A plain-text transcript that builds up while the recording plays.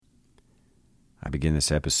begin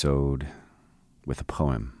this episode with a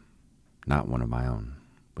poem, not one of my own,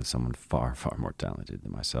 but someone far, far more talented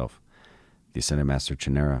than myself, the Ascended Master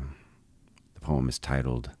Chinera. The poem is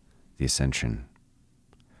titled The Ascension.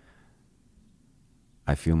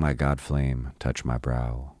 I feel my God flame touch my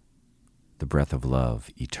brow, the breath of love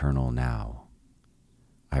eternal now.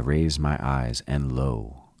 I raise my eyes and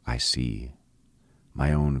lo, I see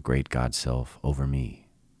my own great God self over me.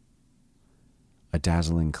 A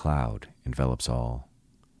dazzling cloud envelops all.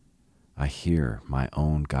 I hear my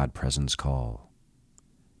own God presence call.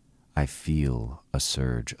 I feel a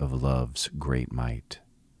surge of love's great might.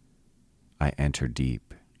 I enter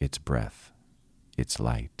deep its breath, its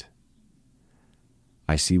light.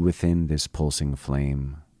 I see within this pulsing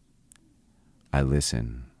flame. I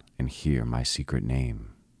listen and hear my secret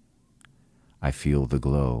name. I feel the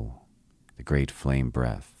glow, the great flame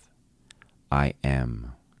breath. I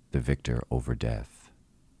am the victor over death.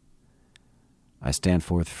 I stand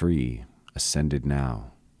forth free, ascended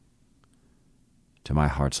now. To my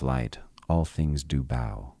heart's light, all things do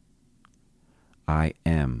bow. I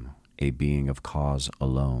am a being of cause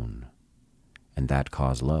alone, and that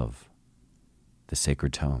cause love, the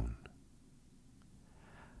sacred tone.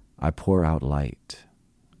 I pour out light,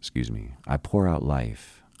 I pour out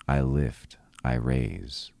life, I lift, I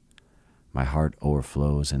raise. My heart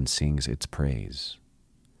o'erflows and sings its praise.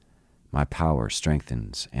 My power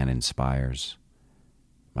strengthens and inspires.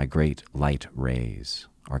 My great light rays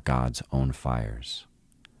are God's own fires.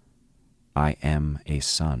 I am a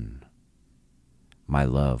sun, my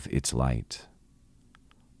love its light.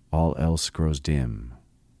 All else grows dim,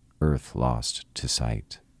 earth lost to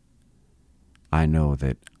sight. I know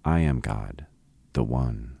that I am God, the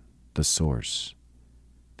one, the source,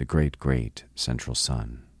 the great, great central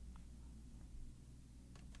sun.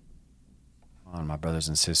 On my brothers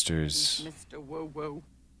and sisters,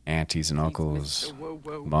 aunties and uncles,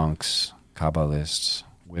 monks, Kabbalists,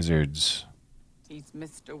 wizards,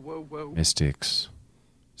 mystics,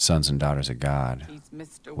 sons and daughters of God,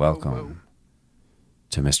 welcome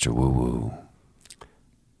to Mr. Woo Woo.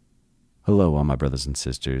 Hello, all my brothers and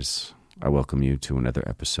sisters. I welcome you to another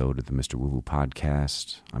episode of the Mr. Woo Woo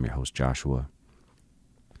podcast. I'm your host, Joshua.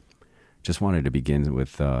 Just wanted to begin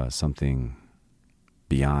with something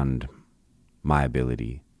beyond my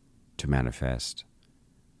ability to manifest.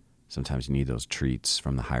 Sometimes you need those treats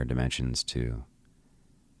from the higher dimensions to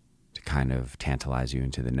kind of tantalize you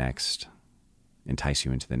into the next, entice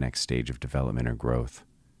you into the next stage of development or growth.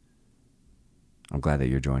 I'm glad that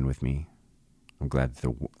you're joined with me. I'm glad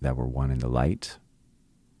that we're one in the light.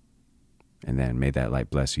 And then may that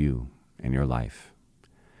light bless you and your life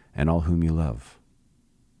and all whom you love.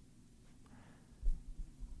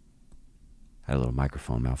 I had a little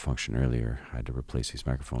microphone malfunction earlier. I had to replace these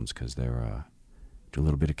microphones because they're doing a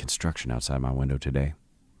little bit of construction outside my window today.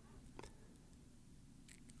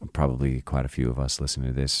 Probably quite a few of us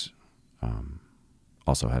listening to this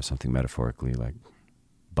also have something metaphorically like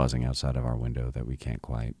buzzing outside of our window that we can't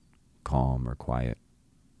quite calm or quiet.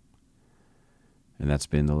 And that's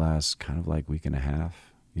been the last kind of like week and a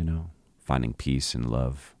half, finding peace and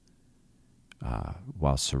love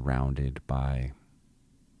while surrounded by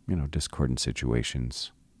discordant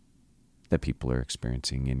situations that people are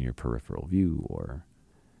experiencing in your peripheral view or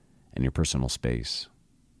in your personal space.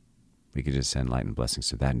 We could just send light and blessings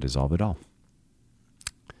to that and dissolve it all.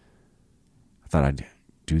 I thought I'd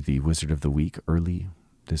do the Wizard of the Week early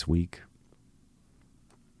this week.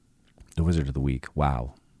 The Wizard of the Week,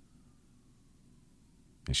 wow.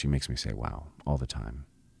 And she makes me say wow all the time.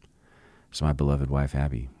 So my beloved wife,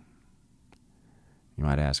 Abby. You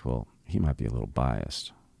might ask, well, he might be a little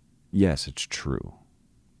biased. Yes, it's true.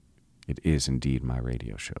 It is indeed my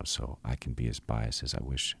radio show, so I can be as biased as I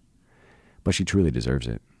wish. But she truly deserves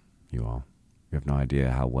it, you all. You have no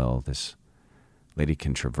idea how well this lady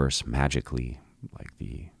can traverse magically, like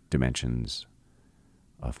the dimensions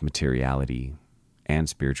of materiality and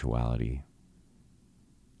spirituality.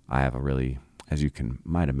 I have a really, as you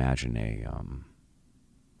might imagine, a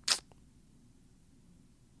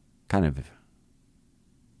kind of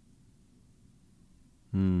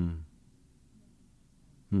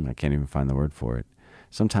I can't even find the word for it.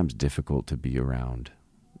 Sometimes difficult to be around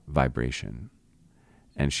vibration.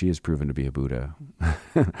 And she has proven to be a Buddha.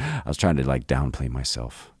 I was trying to downplay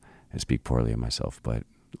myself and speak poorly of myself, but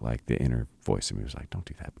the inner voice in me was like, don't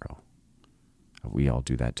do that, bro. We all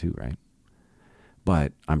do that too, right?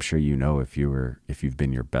 But I'm sure if you've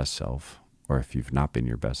been your best self, or if you've not been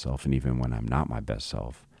your best self, and even when I'm not my best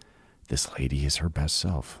self, this lady is her best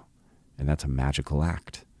self. And that's a magical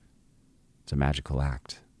act. It's a magical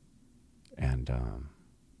act. And,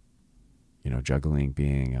 juggling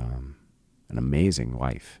being an amazing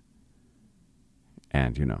wife.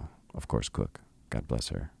 And, of course, cook. God bless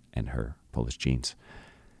her and her Polish genes.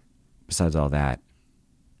 Besides all that,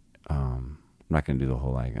 I'm not going to do the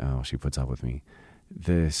whole she puts up with me.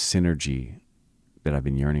 The synergy that I've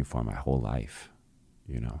been yearning for my whole life,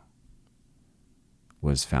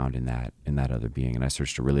 was found in that other being. And I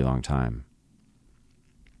searched a really long time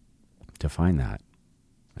to find that.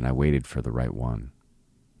 And I waited for the right one.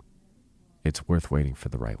 It's worth waiting for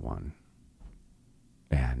the right one.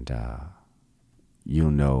 And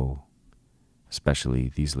you'll know,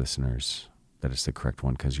 especially these listeners, that it's the correct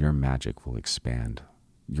one, because your magic will expand.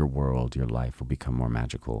 Your world, your life will become more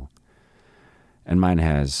magical. And mine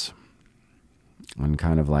has, in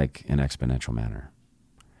kind of like an exponential manner.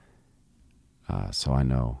 So I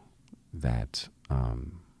know that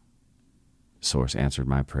Source answered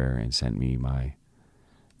my prayer and sent me my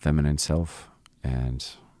feminine self, and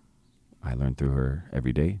I learn through her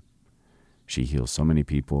every day. She heals so many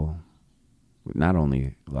people, not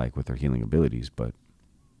only like with her healing abilities, but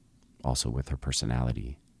also with her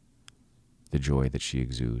personality, the joy that she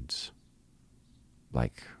exudes,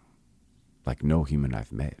 like no human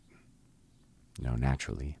I've met,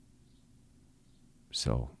 naturally.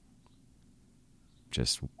 So,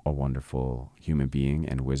 just a wonderful human being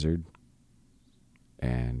and wizard.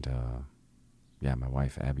 And, my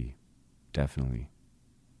wife, Abby, definitely.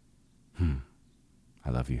 I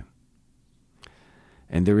love you.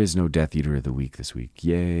 And there is no Death Eater of the Week this week.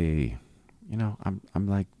 Yay. I'm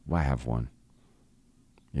like, why have one?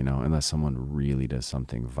 Unless someone really does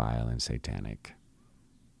something vile and satanic.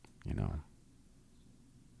 No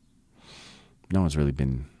one's really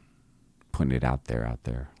been putting it out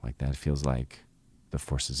there like that. It feels like the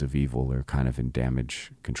forces of evil are kind of in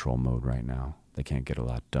damage control mode right now. They can't get a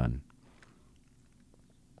lot done.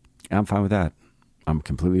 And I'm fine with that. I'm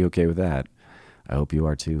completely okay with that. I hope you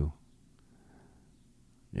are too.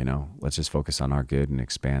 Let's just focus on our good and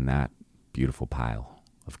expand that beautiful pile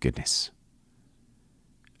of goodness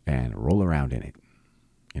and roll around in it.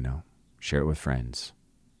 Share it with friends.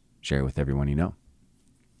 Share it with everyone you know.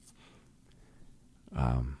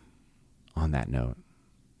 On that note,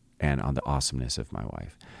 and on the awesomeness of my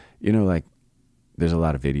wife, there's a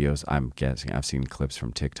lot of videos. I'm guessing I've seen clips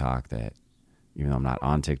from TikTok that, even though I'm not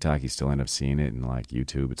on TikTok, you still end up seeing it in like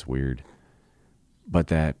YouTube. It's weird. But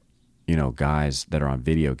that, guys that are on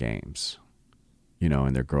video games,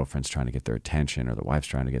 and their girlfriend's trying to get their attention, or the wife's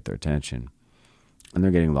trying to get their attention, and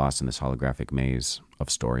they're getting lost in this holographic maze of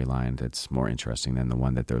storyline that's more interesting than the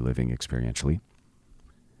one that they're living experientially.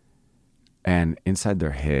 And inside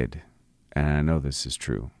their head, and I know this is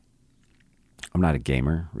true, I'm not a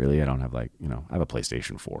gamer, really. I don't have I have a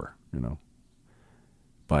PlayStation 4,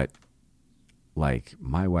 But,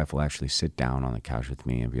 my wife will actually sit down on the couch with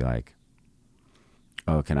me and be like,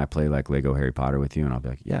 oh, can I play, Lego Harry Potter with you? And I'll be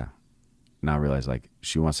like, yeah. And I realize,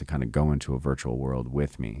 she wants to kind of go into a virtual world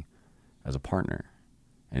with me as a partner.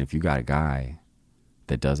 And if you got a guy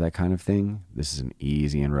that does that kind of thing, this is an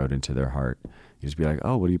easy inroad into their heart. You just be like,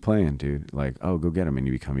 oh, what are you playing, dude? Oh, go get him. And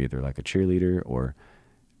you become either a cheerleader or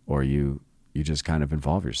you just kind of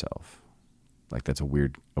involve yourself. That's a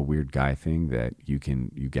weird guy thing that you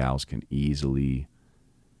gals can easily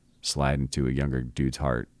slide into a younger dude's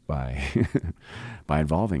heart by by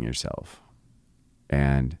involving yourself.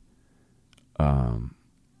 And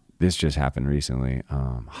this just happened recently.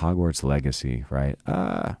 Hogwarts Legacy, right?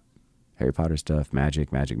 Harry Potter stuff, magic,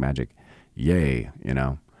 yay,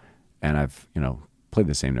 And I've, played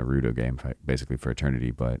the same Naruto game basically for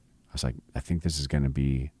eternity, but I was like, I think this is going to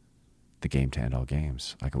be the game to end all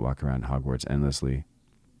games. I could walk around Hogwarts endlessly.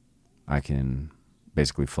 I can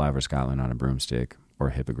basically fly over Scotland on a broomstick or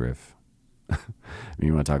a hippogriff.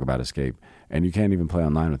 You want to talk about escape. And you can't even play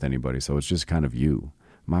online with anybody, so it's just kind of you.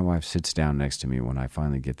 My wife sits down next to me when I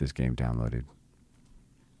finally get this game downloaded.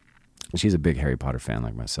 She's a big Harry Potter fan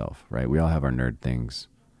like myself, right? We all have our nerd things.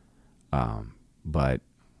 But,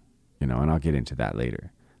 and I'll get into that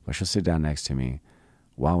later. But she'll sit down next to me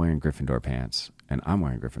while wearing Gryffindor pants, and I'm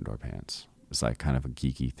wearing Gryffindor pants. It's kind of a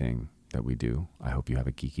geeky thing that we do. I hope you have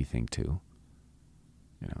a geeky thing too.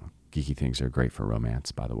 Geeky things are great for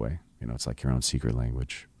romance, by the way. It's like your own secret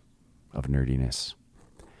language of nerdiness.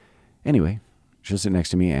 Anyway, she'll sit next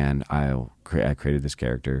to me, and I created this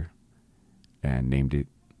character and named it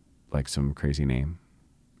some crazy name.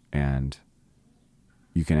 And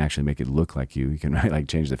you can actually make it look like you. You can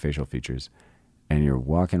change the facial features. And you're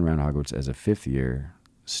walking around Hogwarts as a 5th year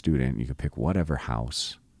student. You could pick whatever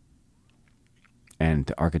house. And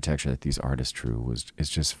the architecture that these artists drew is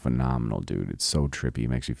just phenomenal, dude. It's so trippy. It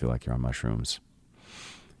makes you feel like you're on mushrooms.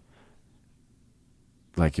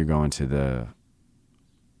 Like you're going to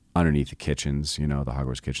underneath the kitchens, you know, the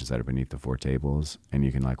Hogwarts kitchens that are beneath the 4 tables, and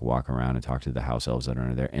you can like walk around and talk to the house elves that are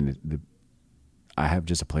under there. And I have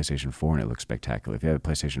just a PlayStation 4 and it looks spectacular. If you have a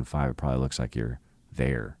PlayStation 5, it probably looks like you're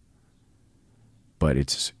there. But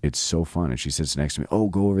it's so fun. And she sits next to me. Oh,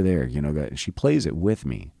 go over there. You know, and she plays it with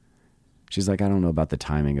me. She's like, I don't know about the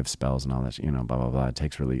timing of spells and all that, you know, blah, blah, blah.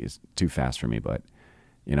 It's too fast for me. But,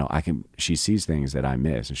 you know, she sees things that I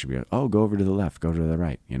miss and she'll be like, oh, go over to the left, go to the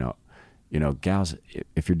right. You know, gals,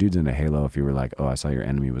 if your dude's into Halo, if you were like, oh, I saw your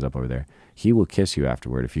enemy was up over there, he will kiss you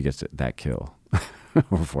afterward if he gets that kill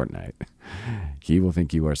or Fortnite. He will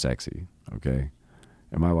think you are sexy, okay?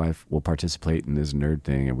 And my wife will participate in this nerd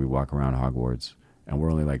thing and we walk around Hogwarts and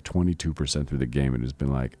we're only like 22% through the game and it's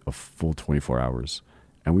been like a full 24 hours.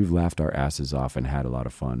 And we've laughed our asses off and had a lot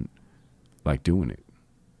of fun like doing it.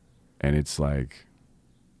 And it's like,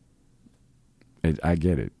 I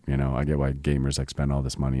get it, you know, I get why gamers like spend all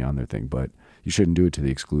this money on their thing, but you shouldn't do it to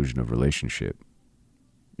the exclusion of relationship.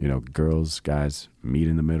 You know, girls, guys, meet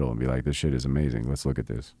in the middle and be like, this shit is amazing. Let's look at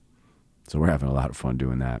this. So we're having a lot of fun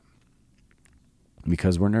doing that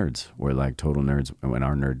because we're nerds. We're like total nerds. And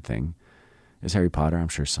our nerd thing is Harry Potter. I'm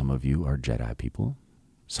sure some of you are Jedi people.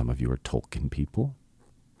 Some of you are Tolkien people.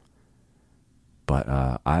 But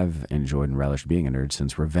I've enjoyed and relished being a nerd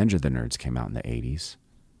since Revenge of the Nerds came out in the 80s.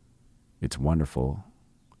 It's wonderful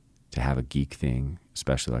to have a geek thing,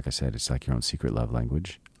 especially, like I said, it's like your own secret love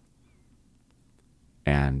language.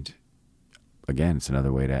 And again, it's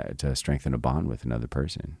another way to strengthen a bond with another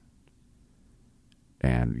person.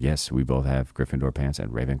 And yes, we both have Gryffindor pants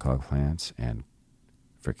and Ravenclaw pants and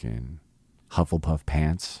freaking Hufflepuff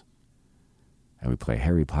pants. And we play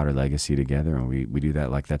Harry Potter Legacy together, and we do that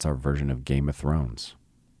like that's our version of Game of Thrones.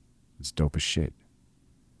 It's dope as shit.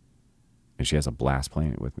 And she has a blast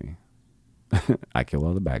playing it with me. I kill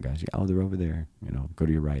all the bad guys. Yeah, oh, they're over there. You know, go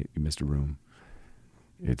to your right. You missed a room.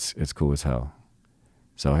 It's cool as hell.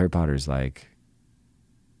 So Harry Potter is like,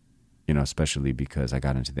 you know, especially because I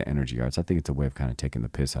got into the energy arts. I think it's a way of kind of taking the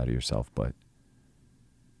piss out of yourself, but,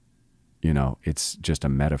 you know, it's just a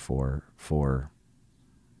metaphor for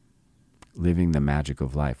living the magic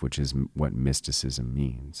of life, which is what mysticism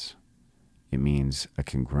means. It means a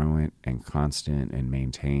congruent and constant and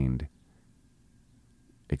maintained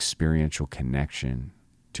experiential connection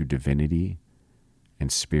to divinity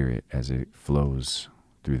and spirit as it flows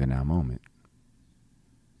through the now moment.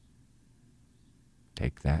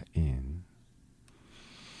 Take that in.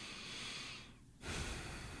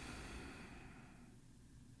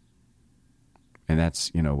 And that's,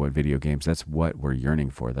 you know, what video games, that's what we're yearning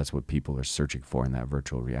for. That's what people are searching for in that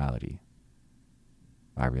virtual reality.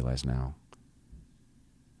 I realize now.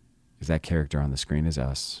 Is that character on the screen is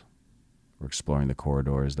us. We're exploring the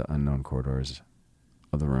corridors, the unknown corridors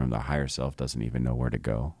of the room. The higher self doesn't even know where to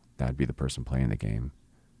go. That'd be the person playing the game.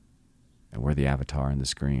 And we're the avatar in the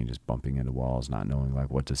screen, just bumping into walls, not knowing like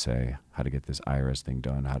what to say, how to get this IRS thing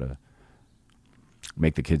done, how to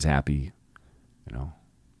make the kids happy, you know,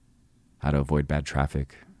 how to avoid bad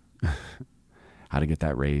traffic, how to get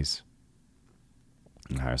that raise.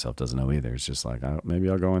 And higher self doesn't know either. It's just like, oh, maybe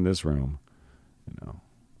I'll go in this room, you know,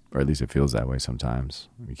 or at least it feels that way sometimes.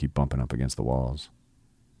 We keep bumping up against the walls.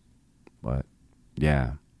 But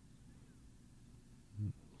yeah,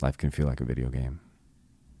 life can feel like a video game.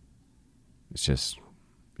 It's just,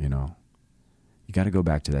 you know, you got to go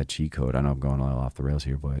back to that cheat code. I know I'm going a little off the rails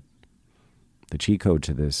here, but the cheat code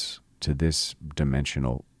to this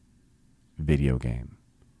dimensional video game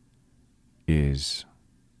is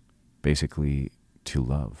basically to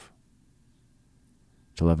love.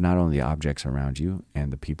 To love not only the objects around you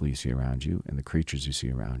and the people you see around you and the creatures you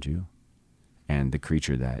see around you and the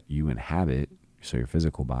creature that you inhabit, so your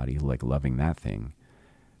physical body, like loving that thing,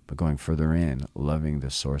 but going further in, loving the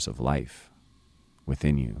source of life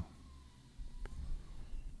within you.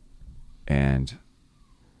 And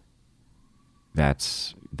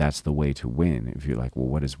that's the way to win. If you're like, well,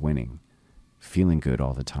 what is winning? Feeling good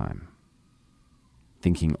all the time.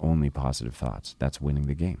 Thinking only positive thoughts. That's winning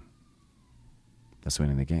the game. That's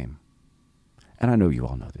winning the game. And I know you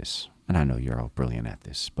all know this. And I know you're all brilliant at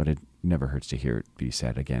this. But it never hurts to hear it be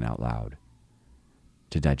said again out loud.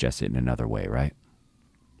 To digest it in another way, right?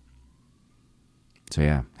 So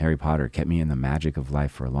yeah, Harry Potter kept me in the magic of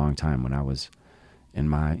life for a long time when I was in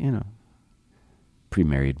my, you know,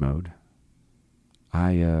 pre-married mode.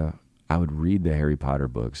 I would read the Harry Potter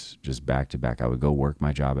books just back to back. I would go work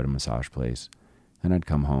my job at a massage place, and I'd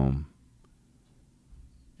come home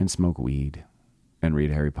and smoke weed and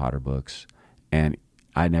read Harry Potter books. And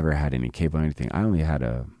I never had any cable or anything. I only had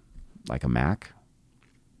a Mac,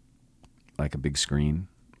 like a big screen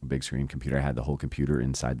computer. I had the whole computer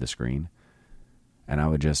inside the screen. And I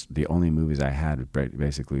would just, the only movies I had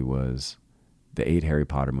basically was the 8 Harry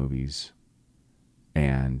Potter movies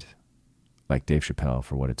and like Dave Chappelle,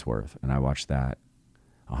 For What It's Worth. And I watched that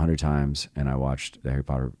 100 times, and I watched the Harry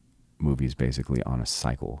Potter movies basically on a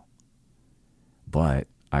cycle. But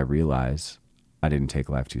I realized I didn't take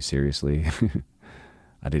life too seriously.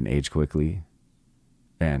 I didn't age quickly.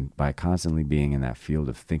 And by constantly being in that field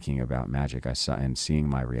of thinking about magic, I saw and seeing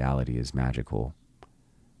my reality as magical,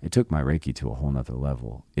 it took my Reiki to a whole nother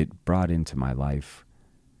level. It brought into my life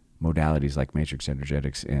modalities like matrix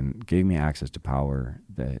energetics and gave me access to power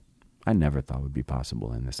that I never thought would be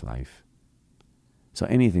possible in this life. So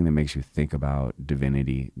anything that makes you think about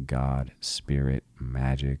divinity, God, spirit,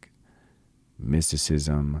 magic,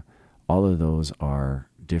 mysticism, all of those are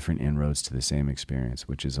different inroads to the same experience,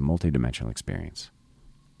 which is a multidimensional experience.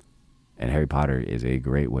 And Harry Potter is a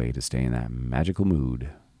great way to stay in that magical mood.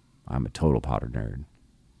 I'm a total Potter nerd.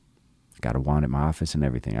 Got a wand at my office and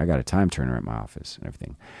everything. I got a time turner at my office and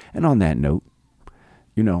everything. And on that note,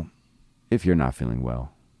 if you're not feeling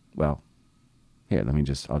well, here,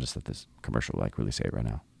 I'll just let this commercial really say it right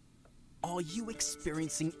now. Are you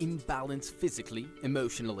experiencing imbalance physically,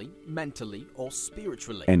 emotionally, mentally, or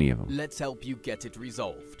spiritually? Any of them. Let's help you get it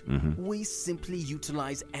resolved. We simply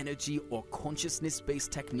utilize energy or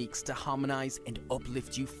consciousness-based techniques to harmonize and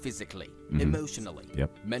uplift you physically, emotionally,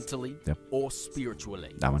 mentally, or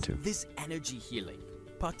spiritually. That one too. This energy healing,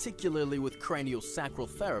 particularly with craniosacral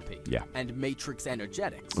therapy and matrix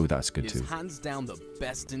energetics, that's good is too. hands down the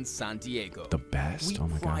best in San Diego. The best? We Oh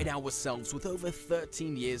my pride God. ourselves with over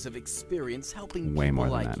 13 years of experience helping Way people more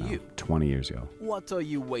than like that now. you. 20 years ago. What are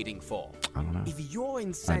you waiting for? I don't know. If you're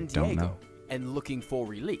in San Diego and looking for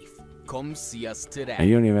relief, come see us today. And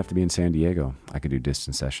you don't even have to be in San Diego. I could do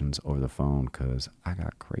distance sessions over the phone because I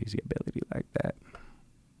got crazy ability like that.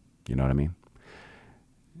 You know what I mean?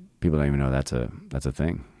 People don't even know that's a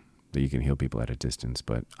thing, that you can heal people at a distance,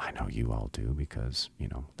 but I know you all do because,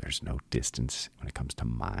 there's no distance when it comes to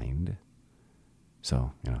mind.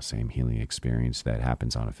 So, same healing experience that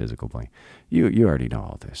happens on a physical plane. You already know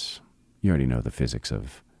all this. You already know the physics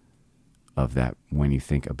of that. When you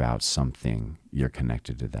think about something, you're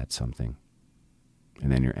connected to that something.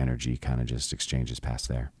 And then your energy kind of just exchanges past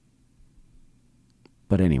there.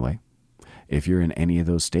 But anyway, if you're in any of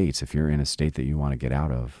those states, if you're in a state that you want to get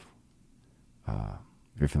out of,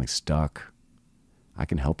 if you're feeling stuck, I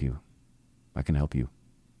can help you. I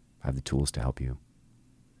have the tools to help you.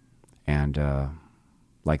 And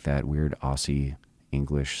like that weird Aussie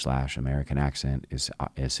English/American accent is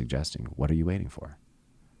suggesting, what are you waiting for?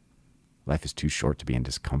 Life is too short to be in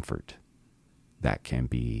discomfort that can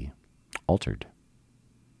be altered,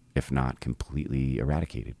 if not completely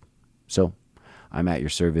eradicated. So I'm at your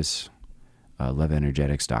service,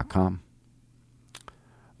 loveenergetics.com.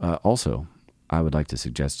 Also, I would like to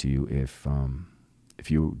suggest to you if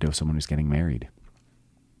you know someone who's getting married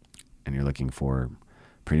and you're looking for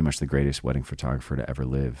pretty much the greatest wedding photographer to ever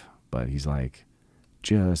live, but he's like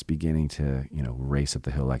just beginning to, race up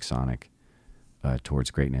the hill like Sonic towards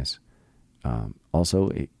greatness.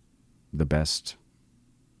 The best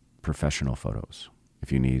professional photos.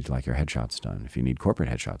 If you need your headshots done, if you need corporate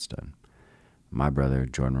headshots done, my brother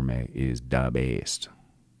Jordan Ramey is the best.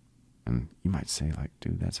 And you might say,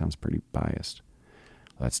 dude, that sounds pretty biased.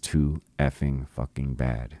 Well, that's too effing fucking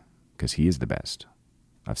bad, because he is the best.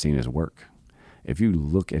 I've seen his work. If you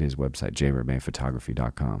look at his website,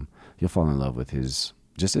 jrameyphotography.com, you'll fall in love with his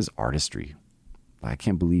artistry. I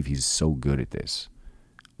can't believe he's so good at this.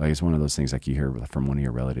 It's one of those things you hear from one of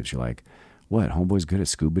your relatives. You're like, what, homeboy's good at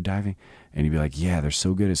scuba diving? And you'd be like, yeah, they're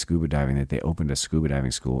so good at scuba diving that they opened a scuba diving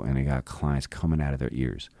school and they got clients coming out of their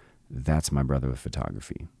ears. That's my brother with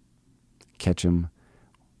photography. Catch him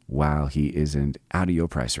while he isn't out of your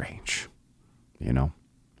price range. He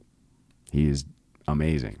is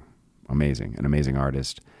amazing, an amazing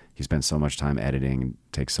artist. He spends so much time editing and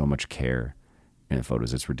takes so much care in the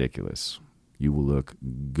photos. It's ridiculous. You will look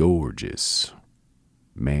gorgeous,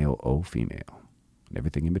 male or female, and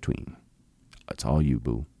everything in between. It's all you,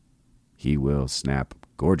 boo. He will snap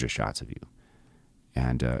gorgeous shots of you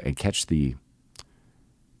and catch the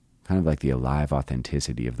kind of the alive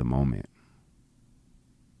authenticity of the moment.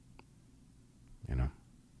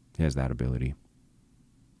 He has that ability.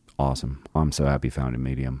 Awesome. I'm so happy found a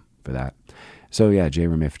medium for that. So yeah,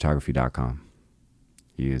 jrameyphotography.com.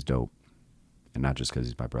 He is dope. And not just because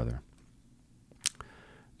he's my brother.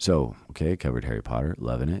 So, okay, covered Harry Potter,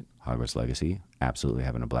 loving it. Hogwarts Legacy, absolutely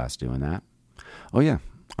having a blast doing that. Oh yeah,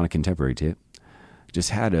 on a contemporary tip,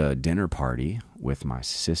 just had a dinner party with my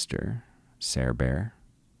sister, Sarah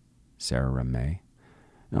Ramey.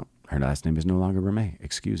 No, her last name is no longer Ramey.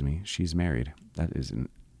 Excuse me. She's married. That is an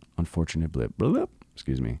unfortunate blip. Blip.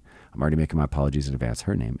 Excuse me. I'm already making my apologies in advance.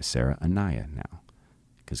 Her name is Sarah Anaya now.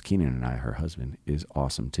 Because Keenan and I, her husband, is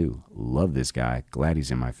awesome too. Love this guy. Glad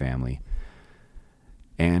he's in my family.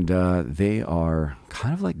 And they are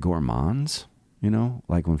kind of like gourmands, you know?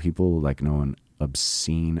 Like when people like know an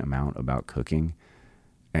obscene amount about cooking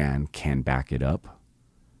and can back it up.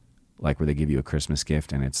 Like where they give you a Christmas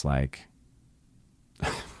gift and it's like...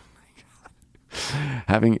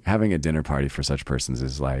 having a dinner party for such persons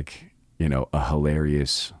is like, you know, a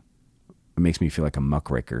hilarious... It makes me feel like a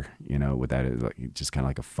muckraker, you know, with that, like, just kind of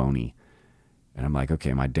like a phony. And I'm like,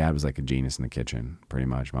 okay, my dad was like a genius in the kitchen, pretty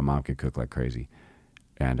much. My mom could cook like crazy.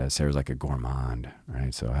 And Sarah's like a gourmand,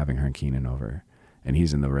 right? So having her and Keenan over, and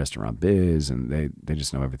he's in the restaurant biz, and they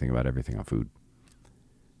just know everything about everything on food.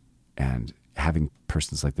 And having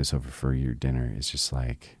persons like this over for your dinner is just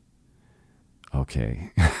like,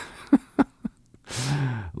 okay,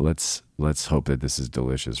 let's hope that this is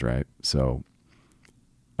delicious, right? So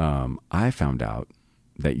I found out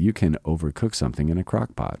that you can overcook something in a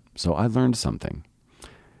crock pot. So I learned something.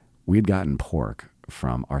 We had gotten pork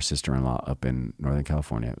from our sister-in-law up in Northern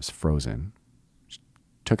California. It was frozen. She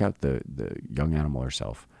took out the young animal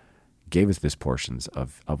herself, gave us this portions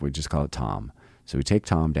of we just call it Tom. So we take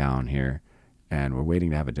Tom down here, and we're waiting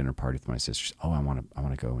to have a dinner party with my sister. She said, I want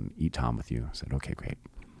to go and eat Tom with you. I said, okay, great.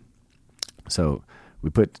 So we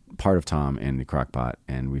put part of Tom in the crock pot,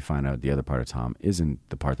 and we find out the other part of Tom isn't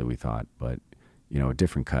the part that we thought, but, you know, a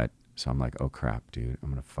different cut. So I'm like, oh crap, dude, I'm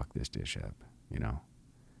going to fuck this dish up, you know?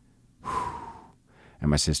 And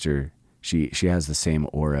my sister, she has the same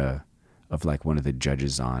aura of like one of the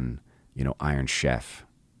judges on, you know, Iron Chef,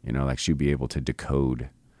 you know, like she'd be able to decode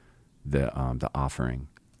the offering.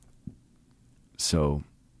 So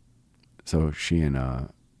she and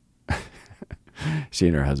she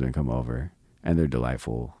and her husband come over, and they're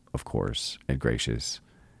delightful, of course, and gracious.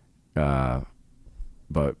 But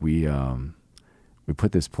we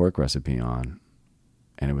put this pork recipe on,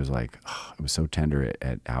 and it was like, it was so tender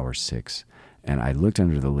at hour 6. And I looked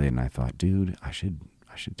under the lid and I thought, dude, I should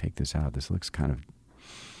take this out. This looks kind of,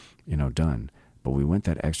 you know, done. But we went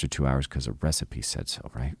that extra 2 hours because the recipe said so,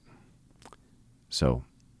 right? So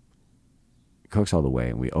it cooks all the way,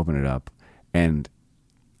 and we open it up, and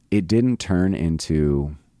it didn't turn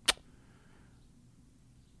into,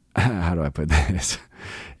 how do I put this?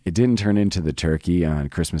 It didn't turn into the turkey on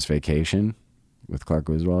Christmas Vacation with Clark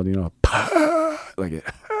Griswold, you know, like it,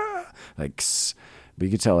 like, but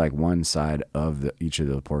you could tell like one side of each of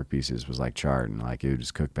the pork pieces was like charred, and like it would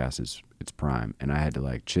just cook past its prime. And I had to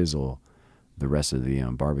like chisel the rest of the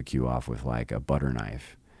barbecue off with like a butter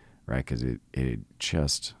knife, right? Because it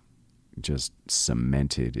just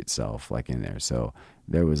cemented itself like in there. So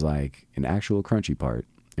there was like an actual crunchy part,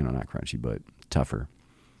 you know, not crunchy, but tougher.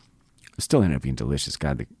 It still ended up being delicious.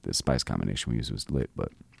 God, the spice combination we used was lit,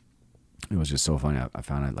 but it was just so funny. I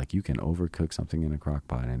found out like you can overcook something in a crock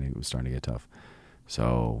pot, and it was starting to get tough.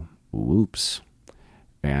 So, whoops.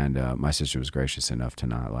 And my sister was gracious enough to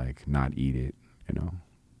not eat it, you know.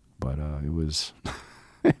 But it was,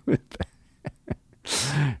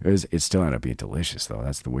 it still ended up being delicious though.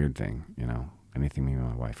 That's the weird thing, you know. Anything me and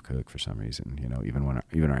my wife cook for some reason, you know,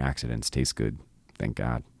 even our accidents taste good, thank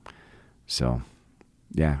God. So,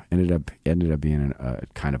 yeah, ended up being a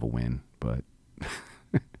kind of a win, but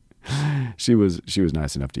she was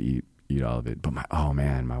nice enough to eat all of it. But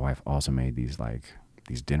my wife also made these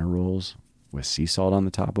dinner rolls with sea salt on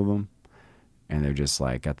the top of them, and they're just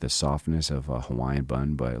like got the softness of a Hawaiian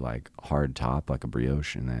bun, but like hard top like a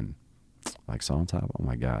brioche, and then like salt on top. Oh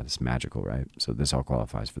my God, it's magical, right? So this all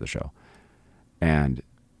qualifies for the show. And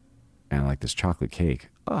like this chocolate cake.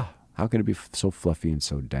 How can it be so fluffy and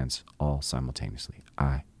so dense all simultaneously?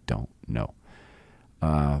 I don't know.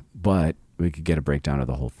 But we could get a breakdown of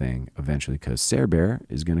the whole thing eventually, because Sarah Bear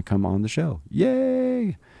is going to come on the show.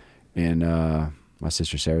 Yay! And my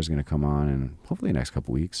sister Sarah's going to come on in hopefully the next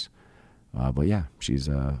couple weeks. But yeah, she's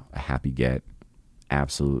a happy get,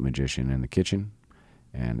 absolute magician in the kitchen,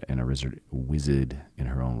 and a wizard in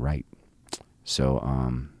her own right. So,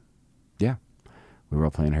 yeah. We were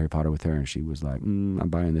all playing Harry Potter with her, and she was like, I'm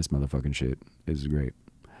buying this motherfucking shit. This is great.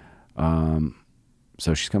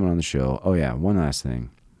 So she's coming on the show. Oh, yeah, one last thing.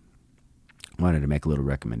 Wanted to make a little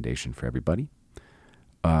recommendation for everybody.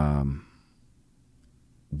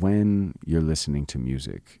 When you're listening to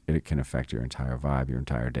music, it can affect your entire vibe, your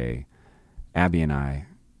entire day. Abby and I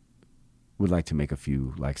would like to make a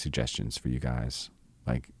few suggestions for you guys.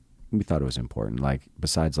 We thought it was important.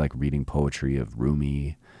 Besides reading poetry of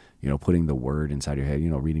Rumi, putting the word inside your head,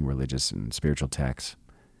 reading religious and spiritual texts,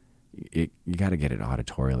 you got to get it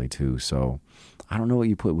auditorially too. So I don't know what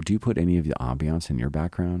you put. Do you put any of the ambiance in your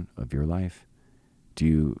background of your life? Do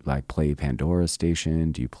you like play Pandora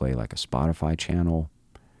station? Do you play like a Spotify channel?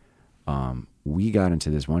 We got into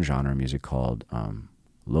this one genre of music called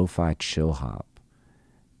lo-fi chill hop,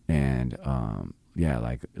 and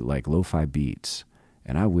like lo-fi beats.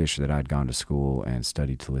 And I wish that I'd gone to school and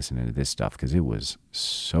studied to listen to this stuff, because it was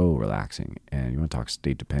so relaxing. And you want to talk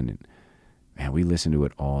state dependent, man, we listen to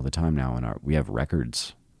it all the time now. And we have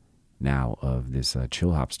records now of this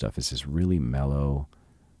chill hop stuff. It's this really mellow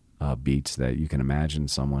beats that you can imagine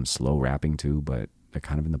someone slow rapping to, but they're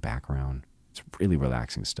kind of in the background. It's really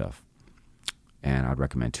relaxing stuff. And I'd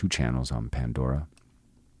recommend 2 channels on Pandora.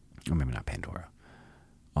 Or maybe not Pandora.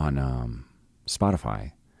 On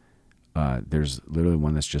Spotify. There's literally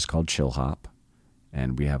one that's just called Chill Hop.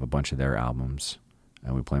 And we have a bunch of their albums.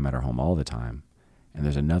 And we play them at our home all the time. And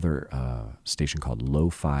there's another station called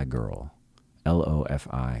Lo-Fi Girl.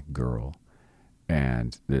 L-O-F-I Girl.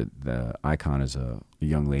 And the icon is a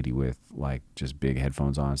young lady with like just big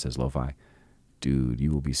headphones on. It says Lo-Fi. Dude,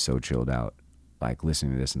 you will be so chilled out, like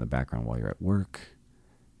listening to this in the background while you're at work.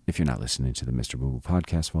 If you're not listening to the Mr. Boo Boo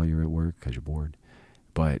podcast while you're at work because you're bored.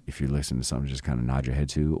 But if you're listening to something just kind of nod your head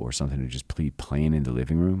to, or something to just playing in the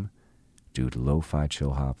living room, dude, lo-fi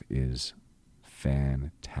chill hop is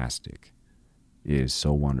fantastic. It is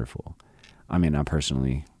so wonderful. I mean, I'm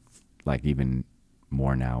personally like even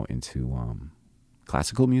more now into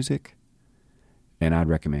classical music, and I'd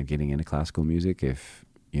recommend getting into classical music if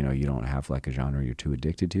you don't have like a genre you're too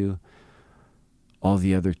addicted to. All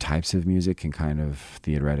the other types of music can kind of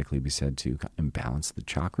theoretically be said to imbalance the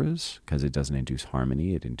chakras, because it doesn't induce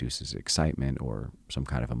harmony. It induces excitement or some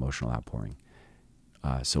kind of emotional outpouring.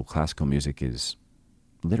 So classical music is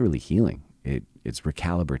literally healing. It's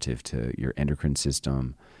recalibrative to your endocrine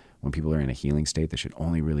system. When people are in a healing state, they should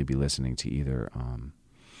only really be listening to either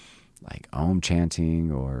like Om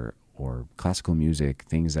chanting or classical music,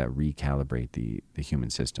 things that recalibrate the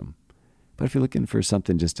human system. But if you're looking for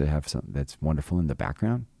something just to have something that's wonderful in the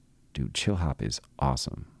background, dude, chill hop is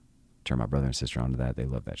awesome. Turn my brother and sister onto that. They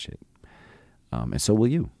love that shit. And so will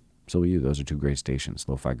you. So will you. Those are 2 great stations,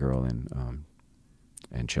 Lo-Fi Girl and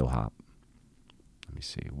Chill Hop. Let me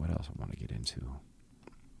see. What else I want to get into?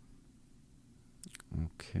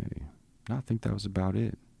 Okay. No, I think that was about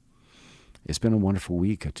it. It's been a wonderful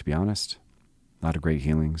week, to be honest. A lot of great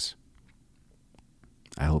healings.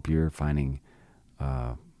 I hope you're finding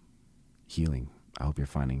healing. I hope you're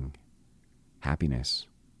finding happiness,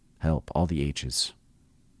 help, all the H's.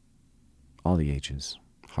 All the H's.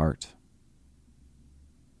 Heart.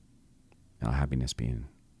 Now, happiness being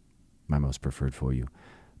my most preferred for you.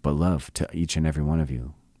 But love to each and every one of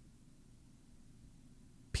you.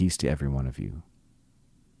 Peace to every one of you.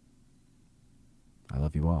 I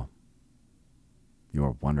love you all. You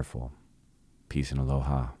are wonderful. Peace and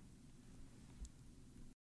aloha.